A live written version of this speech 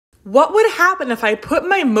What would happen if I put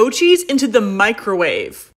my mochis into the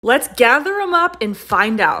microwave? Let's gather them up and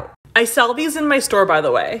find out. I sell these in my store, by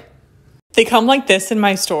the way. They come like this in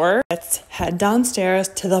my store. Let's head downstairs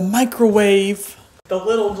to the microwave. The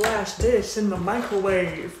little glass dish in the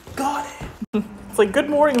microwave. Got it. It's like,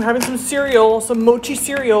 good morning, I'm having some cereal, some mochi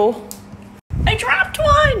cereal. I dropped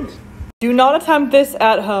one. Do not attempt this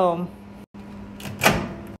at home.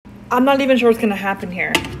 I'm not even sure what's gonna happen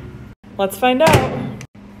here. Let's find out.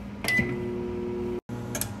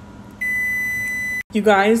 You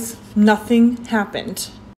guys, nothing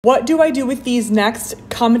happened. What do I do with these next?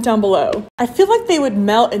 Comment down below. I feel like they would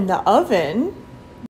melt in the oven.